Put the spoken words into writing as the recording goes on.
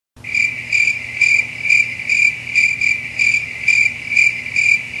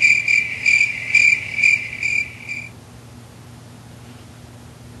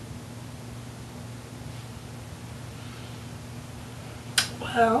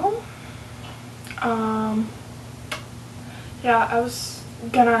So, yeah, I was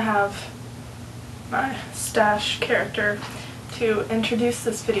gonna have my stash character to introduce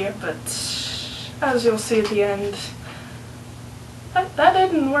this video, but as you'll see at the end, that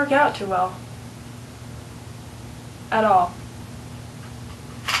didn't work out too well. At all.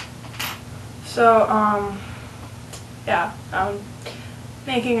 So, yeah,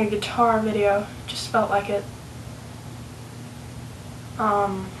 making a guitar video, just felt like it.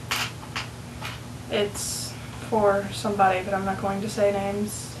 It's for somebody, but I'm not going to say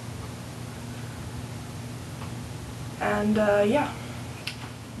names. And, yeah.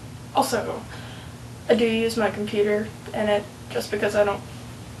 Also, I do use my computer in it just because I don't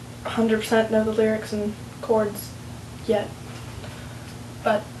 100% know the lyrics and chords yet.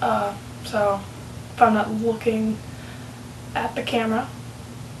 But, so, if I'm not looking at the camera,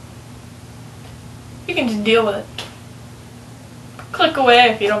 you can just deal with it. Click away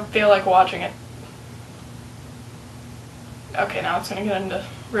if you don't feel like watching it. Okay, now it's gonna get into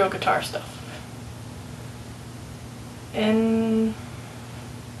real guitar stuff. In,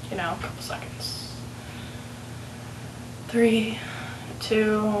 a couple seconds. 3,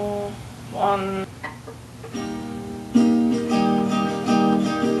 2, 1.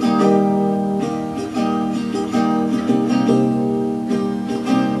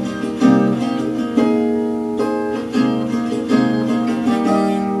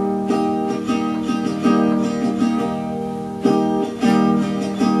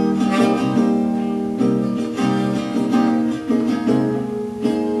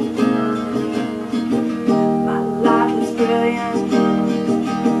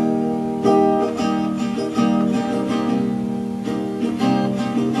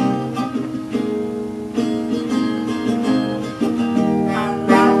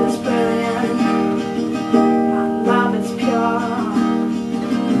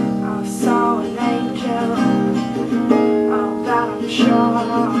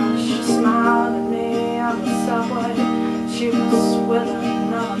 She smiled at me on the subway. She was with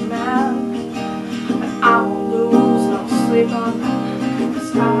another man, and I won't lose no sleep on that,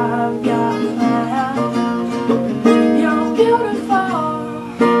 'cause I've got a plan. You're beautiful,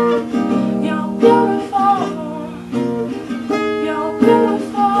 you're beautiful, you're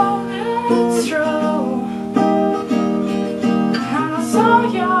beautiful, it's true. And I saw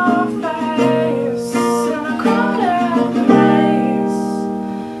your face in a crowded place,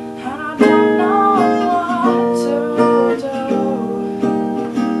 and I don't know what to do,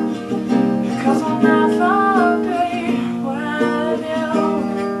 because I'll never be with you.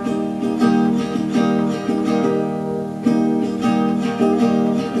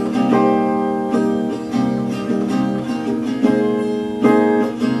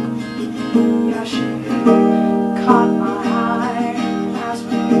 Yeah, she caught my eye as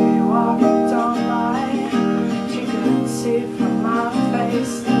we walked on by. She could see from my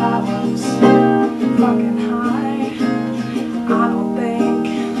face that I was fucking high. I don't think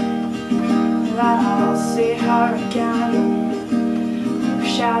that I'll see her again. We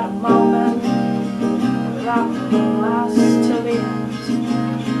shared a moment that will last till the end.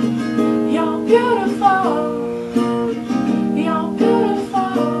 You're beautiful, you're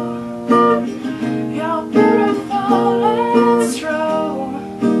beautiful, you're beautiful, it's true.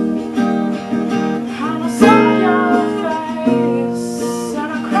 And I saw your face in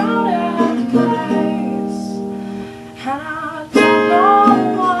a crowded place, and I don't know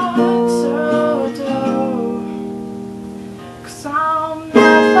what to do, 'cause I'll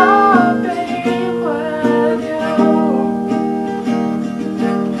never be with you.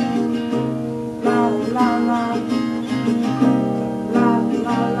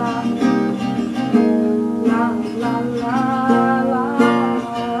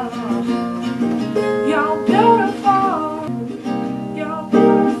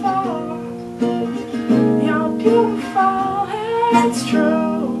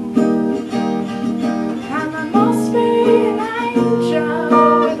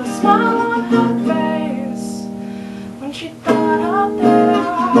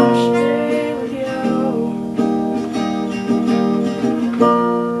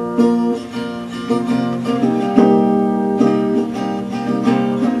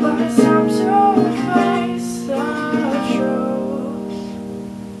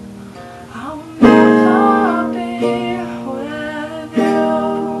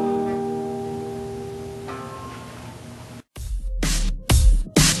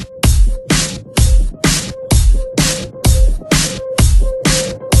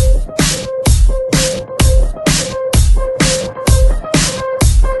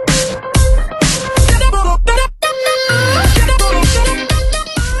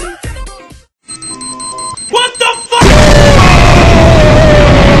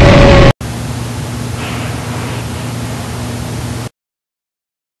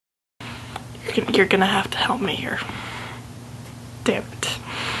 you're gonna have to help me here. Damn it.